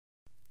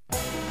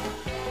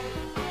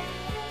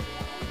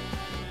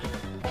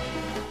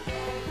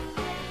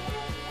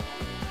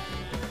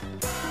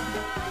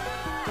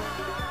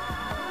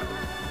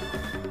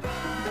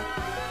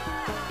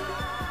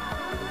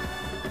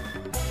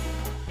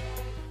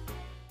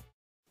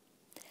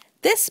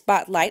This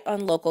spotlight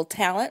on local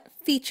talent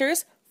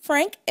features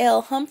Frank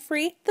L.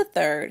 Humphrey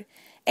III,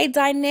 a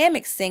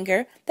dynamic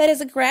singer that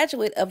is a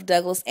graduate of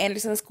Douglas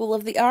Anderson School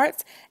of the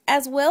Arts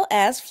as well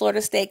as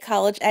Florida State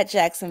College at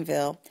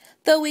Jacksonville.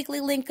 The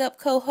weekly Link Up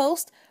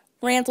co-host,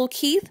 Randall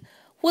Keith,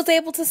 was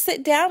able to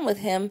sit down with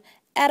him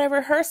at a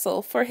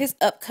rehearsal for his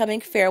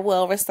upcoming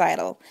farewell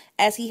recital,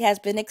 as he has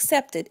been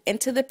accepted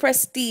into the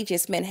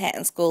prestigious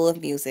Manhattan School of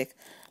Music.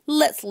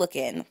 Let's look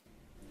in.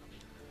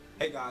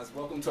 Hey guys,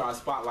 welcome to our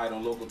Spotlight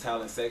on Local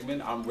Talent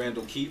segment. I'm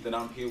Randall Keith and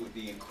I'm here with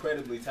the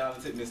incredibly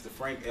talented Mr.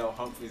 Frank L.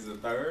 Humphreys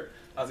III.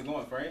 How's it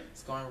going, Frank?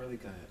 It's going really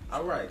good.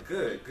 All right,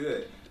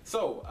 good.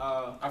 So,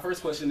 our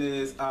first question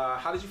is,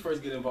 how did you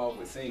first get involved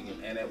with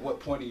singing, and at what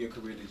point in your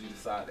career did you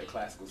decide that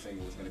classical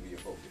singing was going to be your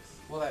focus?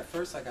 Well, at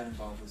first I got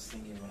involved with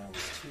singing when I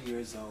was 2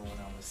 years old, when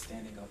I was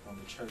standing up on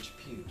the church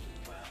pew.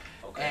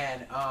 Okay.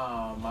 And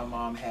my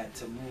mom had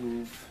to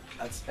move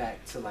us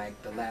back to like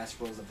the last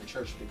rows of the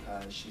church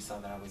because she saw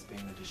that I was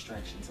being a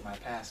distraction to my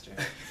pastor.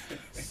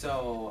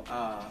 So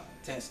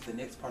to answer the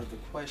next part of the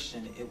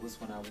question, it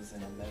was when I was in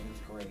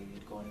 11th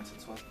grade, going into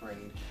 12th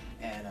grade,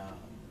 and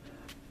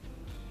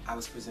I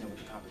was presented with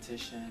the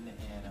competition,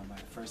 and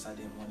at first I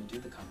didn't want to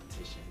do the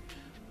competition,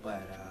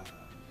 but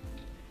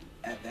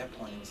at that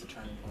point it was a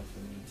turning point for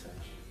me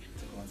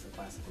to go into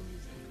classical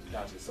music.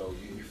 Gotcha. So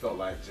you felt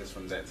like just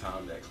from that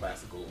time that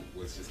classical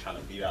was just kind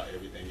of beat out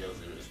everything else?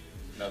 There was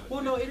nothing.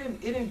 Well, no,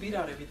 it didn't beat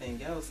out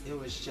everything else. It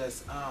was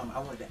just I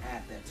wanted to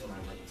add that to my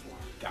repertoire.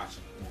 Gotcha.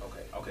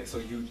 Okay. So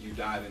you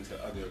dive into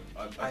other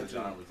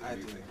genres of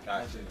music.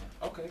 Gotcha.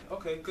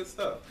 Okay. Good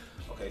stuff.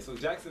 Okay. So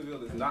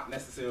Jacksonville is not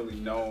necessarily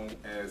known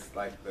as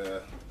like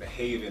the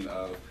haven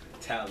of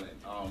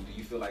talent. Do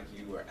you feel like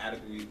you were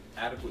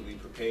adequately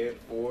prepared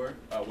for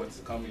what's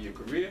to come in your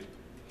career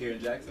here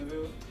in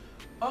Jacksonville?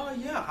 Oh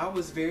yeah, I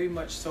was very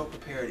much so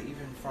prepared,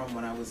 even from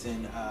when I was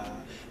in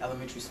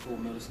elementary school,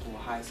 middle school,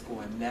 high school,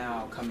 and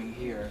now coming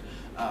here,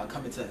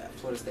 coming to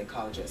Florida State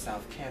College at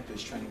South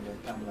Campus, training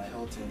with Pamela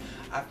Hilton.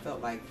 I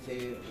felt like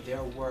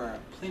there were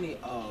plenty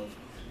of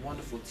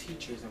wonderful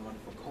teachers and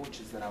wonderful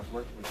coaches that I've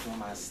worked with during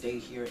my stay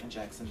here in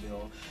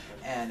Jacksonville,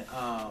 and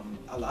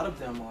a lot of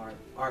them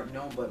aren't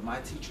known, but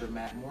my teacher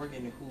Matt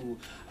Morgan, who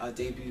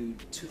debuted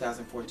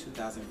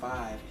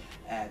 2004-2005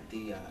 at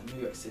the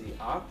New York City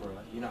Opera,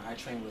 I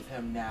train with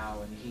him now,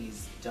 and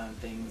he's done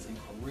things in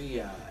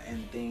Korea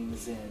and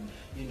things in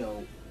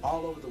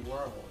all over the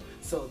world.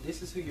 So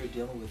this is who you're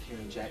dealing with here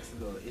in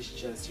Jacksonville. It's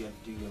just you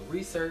have to do your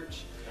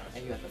research,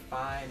 and you have to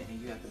find,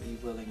 and you have to be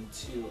willing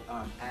to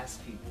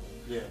ask people.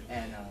 Yeah.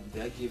 And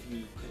they'll give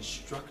you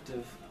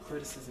constructive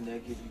criticism. They'll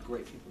give you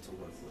great people to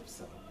work with.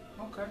 So.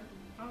 Okay.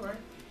 All right.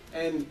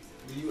 And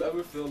do you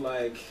ever feel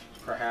like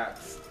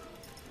perhaps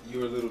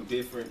you're a little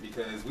different,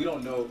 because we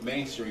don't know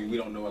mainstream, we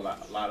don't know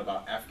a lot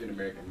about African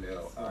American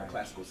male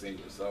classical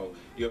singers. So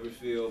you ever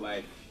feel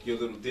like you're a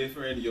little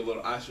different, you're a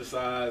little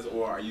ostracized,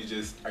 or are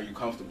you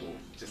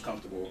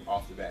comfortable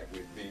off the bat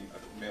with being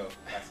a male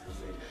classical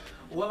singer?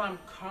 Well,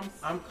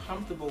 I'm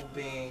comfortable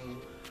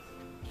being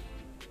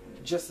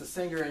just a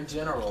singer in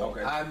general.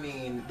 Okay. I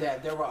mean,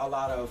 that there were a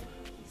lot of,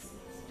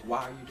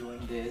 why are you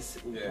doing this?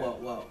 Yeah.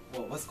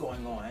 What's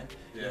going on?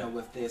 Yeah.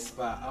 With this.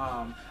 But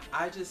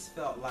I just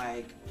felt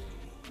like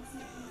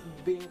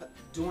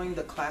doing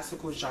the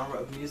classical genre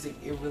of music,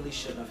 it really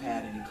shouldn't have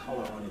had any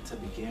color on it to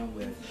begin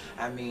with.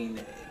 I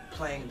mean,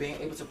 being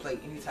able to play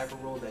any type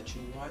of role that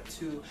you want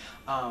to.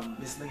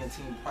 Miss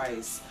Leontine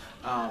Price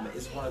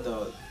is one of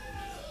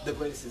the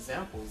greatest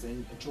examples,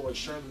 and George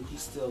Shirley,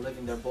 who's still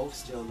living, they're both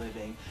still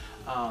living.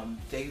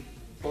 They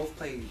both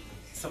played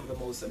some of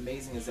the most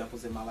amazing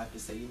examples in my life to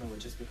say,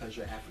 just because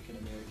you're African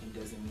American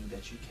doesn't mean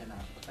that you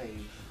cannot play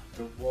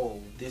the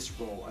role, this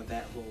role or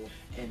that role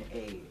in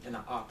an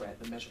opera at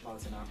the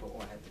Metropolitan Opera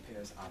or at the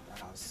Paris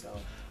Opera House. So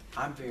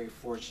I'm very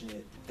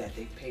fortunate that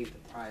they paid the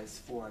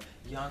price for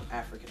young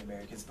African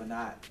Americans, but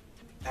not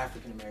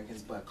African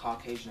Americans, but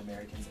Caucasian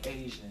Americans,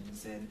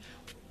 Asians, and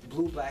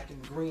blue, black,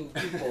 and green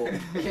people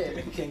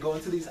can go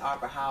into these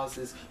opera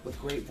houses with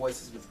great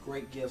voices, with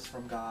great gifts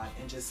from God,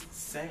 and just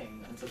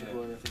sing unto the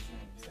glory of His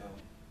name. So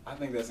I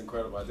think that's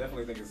incredible. I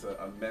definitely think it's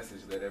a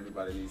message that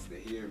everybody needs to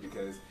hear,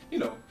 because,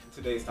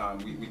 today's time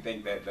we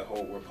think that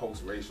we're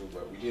post-racial,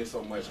 but we hear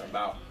so much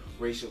about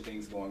racial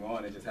things going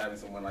on, and just having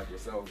someone like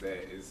yourself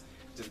that is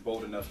just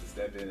bold enough to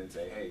step in and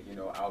say, hey,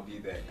 I'll be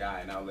that guy,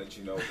 and I'll let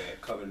you know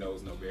that color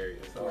knows no barrier.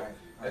 So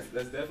that's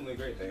definitely a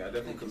great thing. I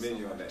definitely commend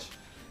you on that.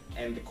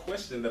 And the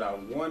question that I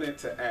wanted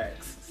to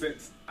ask,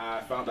 since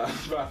I found out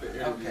about the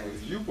interview,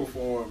 is you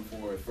performed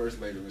for First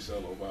Lady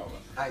Michelle Obama.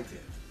 I did.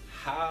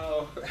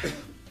 How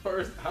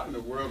in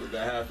the world did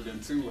that happen?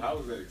 And two, how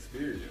was that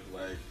experience?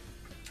 Like,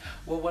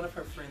 well, one of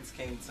her friends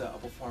came to a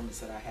performance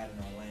that I had in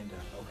Orlando.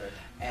 Okay.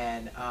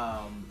 And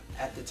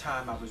at the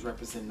time I was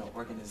representing an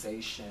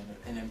organization,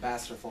 an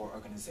ambassador for an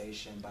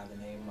organization by the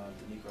name of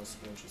the Negro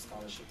Spiritual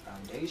Scholarship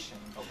Foundation.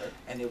 Okay.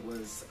 And it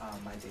was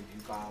my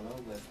debut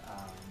gala with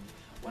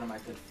one of my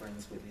good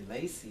friends, Whitley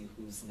Lacey,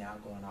 who's now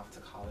going off to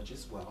college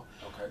as well.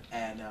 Okay.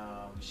 And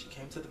she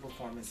came to the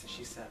performance and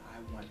she said,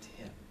 I want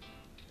him.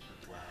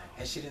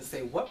 And she didn't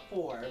say what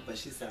for, but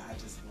she said, I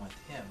just want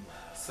him.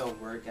 So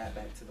word got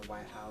back to the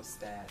White House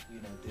that,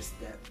 you know,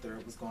 that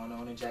third was going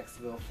on in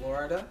Jacksonville,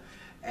 Florida.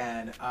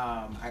 And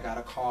I got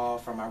a call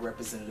from my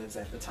representatives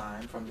at the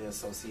time from the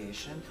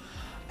association.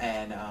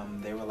 And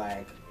they were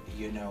like,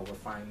 you know, we're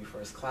flying you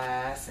first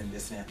class and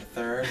this and that and the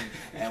third.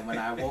 And when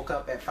I woke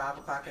up at 5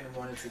 o'clock in the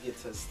morning to get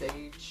to a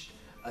stage,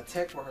 a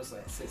tech rehearsal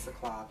at 6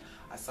 o'clock,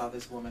 I saw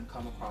this woman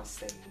come across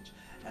stage.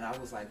 And I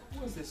was like,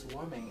 who is this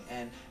woman?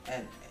 And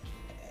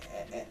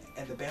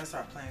the band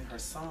started playing her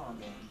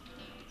song,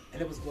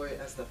 and it was Gloria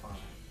Estefan.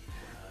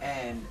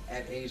 And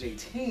at age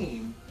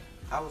 18,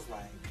 I was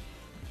like,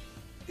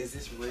 is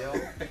this real?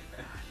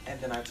 And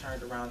then I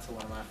turned around to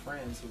one of my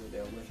friends who were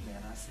there with me,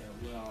 and I said,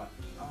 well,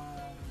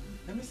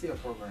 let me see a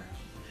program.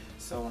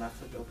 So when I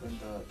flipped open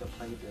the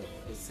playbill,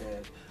 it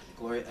said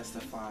Gloria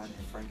Estefan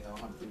and Frank L.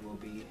 Humphrey will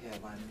be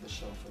headlining the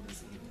show for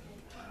this evening.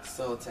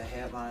 So to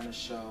headline a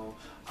show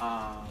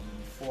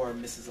for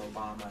Mrs.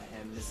 Obama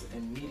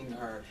and meeting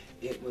her,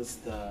 it was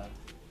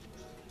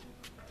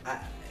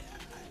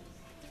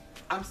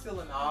I'm still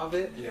in awe of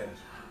it. Yeah.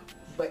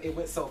 But it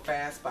went so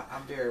fast, but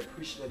I'm very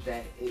appreciative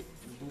that it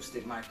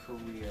boosted my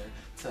career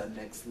to a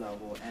next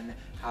level, and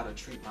how to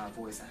treat my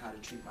voice and how to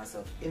treat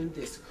myself in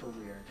this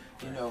career.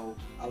 You know,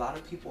 a lot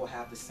of people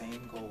have the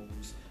same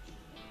goals,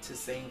 to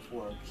sing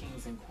for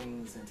kings and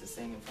queens and to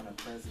sing in front of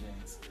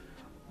presidents.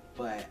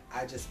 But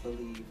I just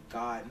believe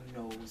God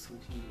knows who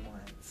He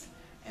wants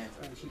and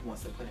who He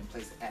wants to put in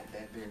place at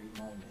that very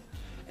moment.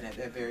 And at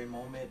that very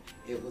moment,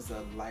 it was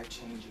a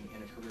life-changing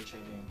and a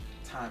career-changing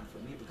time for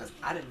me, because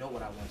I didn't know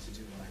what I wanted to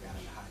do when I got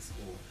into high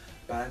school.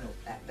 But I know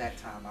at that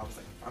time, I was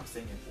like, if I'm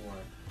singing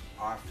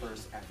for our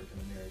first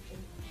African-American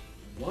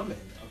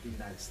woman of the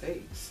United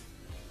States,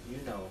 you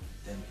know,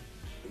 then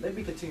let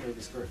me continue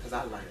this career, because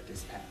I like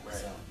this path. Right,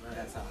 So right.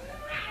 that's how it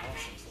happened.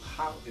 Awesome. So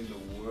how in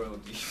the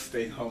world do you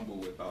stay humble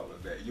with all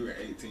of that? You were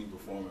 18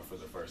 performing for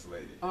the First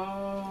Lady.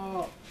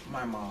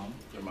 My mom.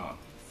 Your mom.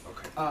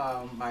 Okay.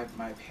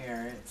 My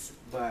parents,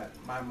 but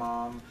my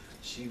mom,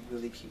 she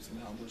really keeps me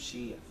humble.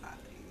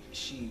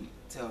 She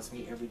tells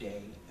me every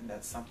day, and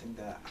that's something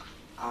that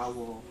I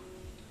will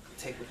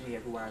take with me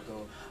everywhere I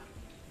go,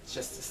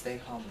 just to stay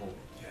humble.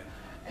 Yeah.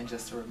 And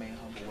just to remain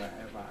humble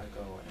wherever I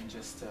go, and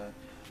just to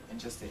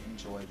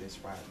enjoy this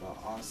ride, but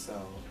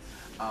also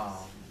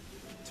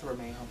to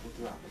remain humble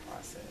throughout the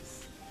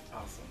process.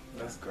 Awesome.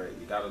 That's great.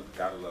 You gotta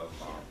love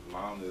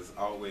mom. Mom is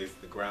always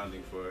the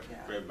grounding for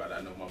everybody.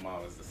 I know my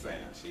mom is the same.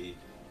 She,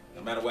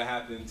 no matter what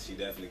happens, she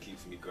definitely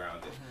keeps me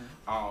grounded.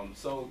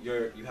 So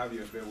you have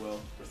your farewell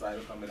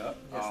recital coming up.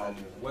 Yes, I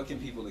do. What can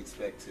people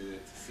expect to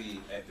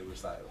see at the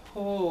recital?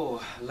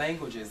 Oh,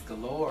 languages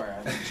galore.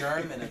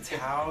 German,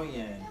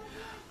 Italian,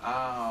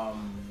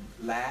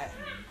 Latin,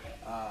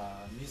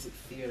 music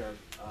theater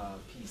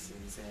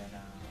pieces, and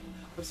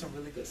we have some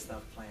really good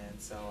stuff planned.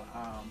 So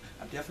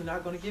I'm definitely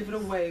not going to give it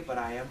away, but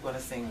I am going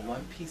to sing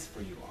one piece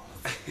for you all.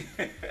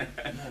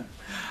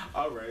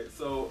 All right.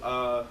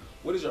 So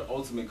what is your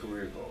ultimate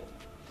career goal?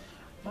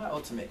 My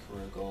ultimate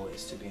career goal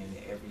is to be in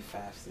every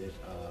facet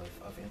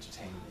of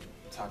entertainment.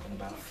 Talking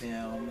about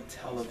film,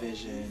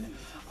 television,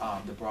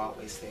 the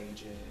Broadway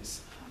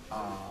stages,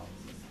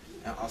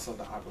 and also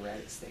the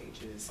operatic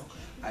stages.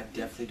 Okay. I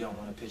definitely don't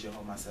want to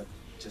pigeonhole myself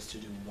just to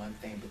do one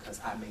thing, because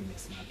I may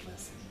miss my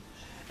blessing.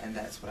 And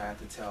that's what I have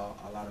to tell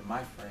a lot of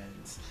my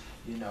friends.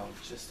 You know,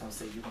 just don't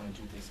say you're going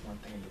to do this one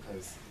thing,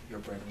 because your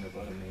bread and your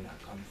butter may not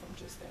come from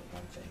just that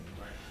one thing.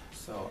 Right.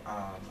 So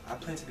I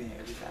plan to be in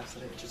every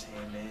facet of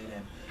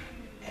entertainment,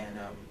 and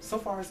so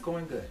far it's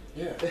going good.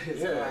 Yeah,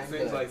 It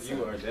seems like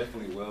you are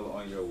definitely well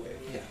on your way.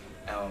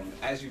 Yeah.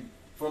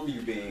 From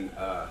you being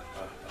a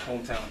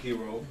hometown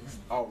hero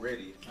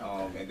already,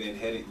 and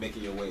then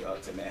making your way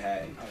up to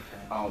Manhattan,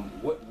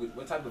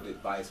 what type of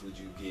advice would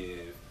you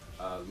give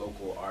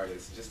local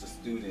artists, just a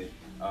student,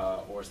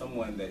 or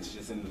someone that's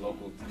just in the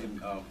local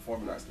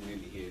performing arts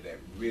community here that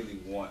really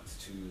wants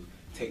to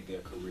take their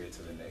career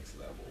to the next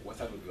level? What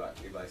type of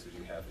advice would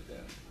you have for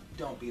them?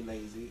 Don't be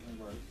lazy and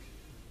work.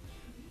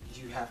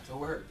 You have to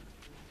work.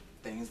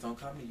 Things don't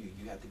come to you.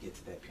 You have to get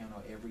to that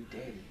piano every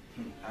day.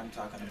 I'm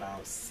talking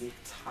about sick,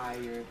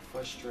 tired,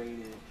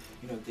 frustrated.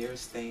 You know,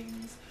 there's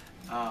things,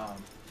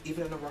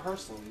 even in a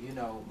rehearsal, you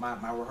know, my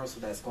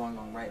rehearsal that's going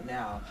on right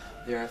now,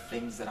 there are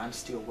things that I'm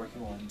still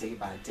working on day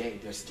by day.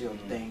 There's still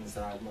things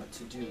that I want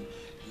to do.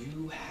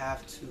 You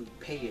have to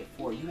pay it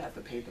for. You have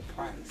to pay the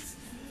price.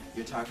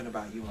 You're talking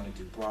about you want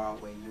to do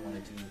Broadway, you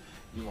want to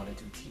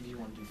do TV, you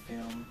want to do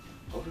film.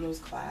 Go to those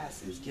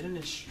classes. Get an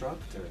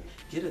instructor.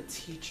 Get a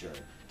teacher.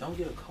 Don't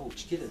get a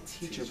coach. Get a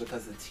teacher,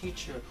 because the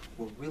teacher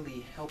will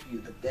really help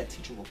you. That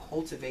teacher will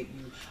cultivate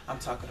you. I'm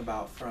talking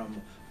about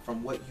from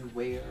what you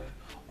wear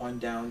on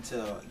down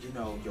to, you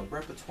know, your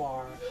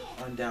repertoire,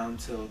 on down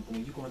to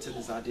when you go into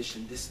this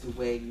audition, this is the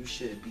way you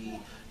should be.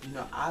 You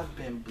know, I've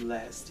been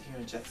blessed here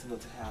in Jacksonville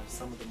to have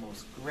some of the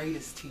most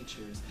greatest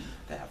teachers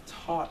that have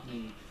taught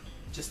me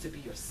just to be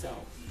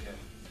yourself. Yeah.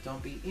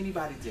 Don't be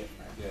anybody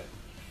different. Yeah.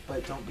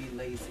 But don't be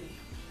lazy.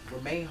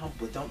 Remain humble,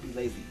 but don't be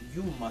lazy.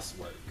 You must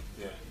work.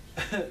 Yeah.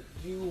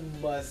 you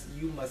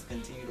must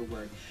continue to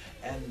work.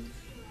 And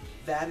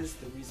that is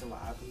the reason why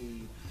I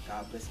believe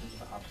God blessed me with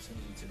the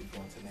opportunity to be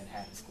going to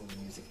Manhattan School of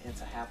Music and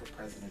to have a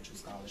presidential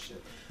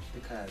scholarship,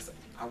 because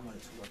I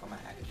wanted to work on my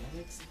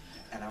academics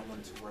and I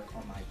wanted to work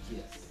on my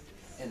gifts.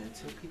 And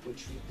until people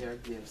treat their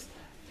gifts,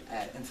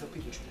 until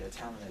people treat their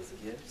talent as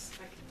gifts,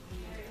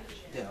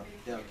 they'll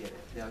get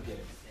it. They'll get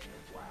it.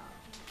 Wow.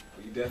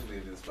 Well, you definitely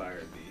have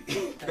inspired me.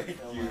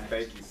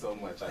 Thank you so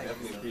much. I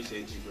definitely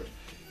appreciate you for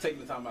taking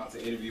the time out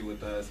to interview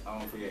with us,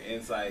 for your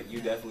insight.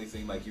 You definitely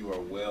seem like you are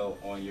well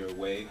on your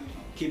way.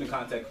 Keep in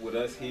contact with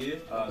us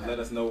here. Let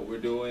us know what we're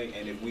doing,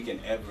 and if we can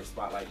ever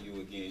spotlight you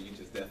again, you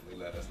just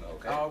definitely let us know,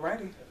 okay?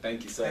 Alrighty.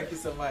 Thank you, sir. Thank you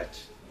so much.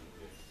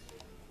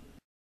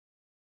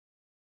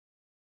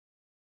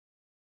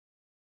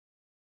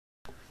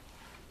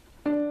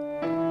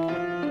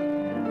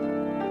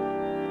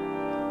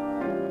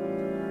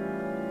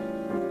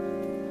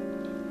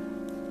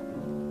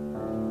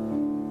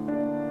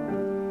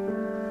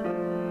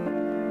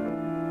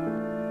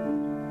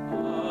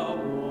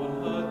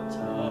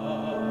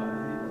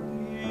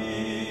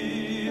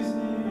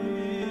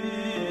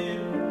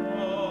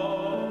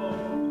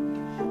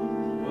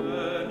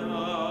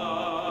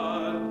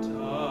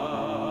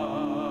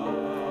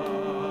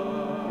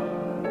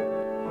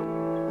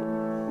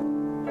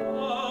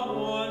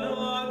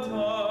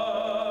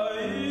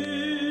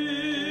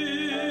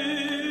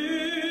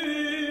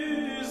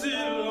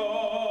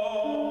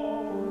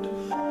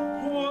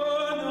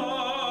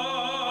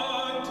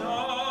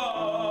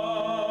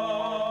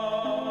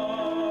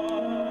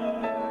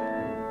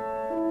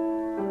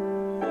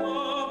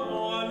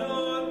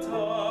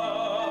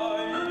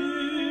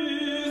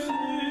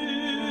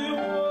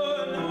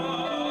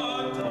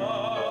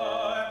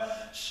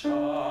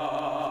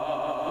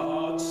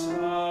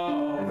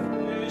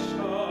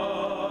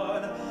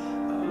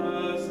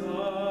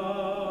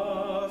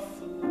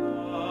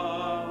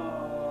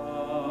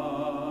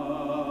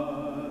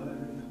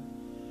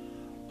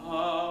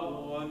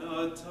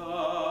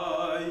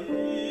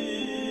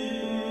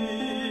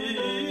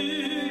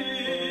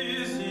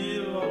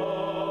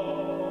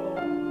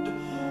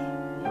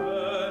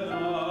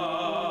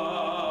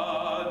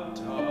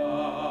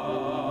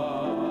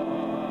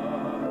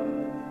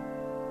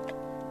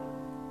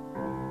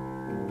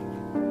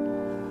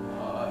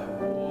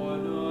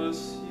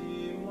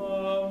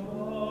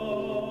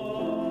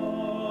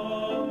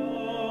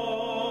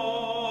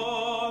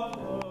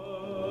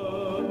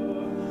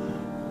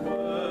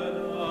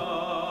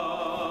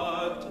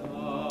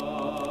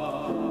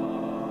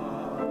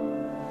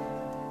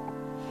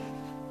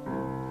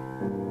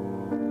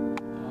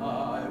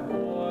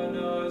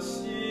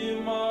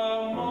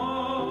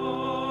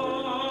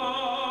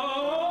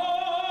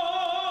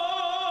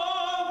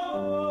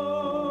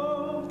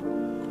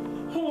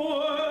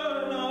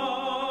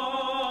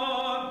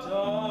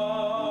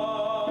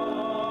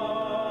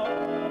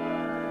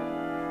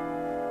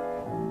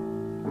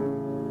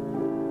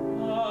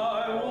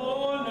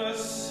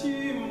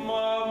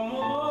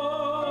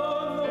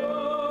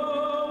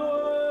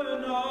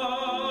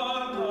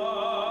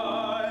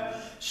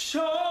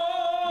 Show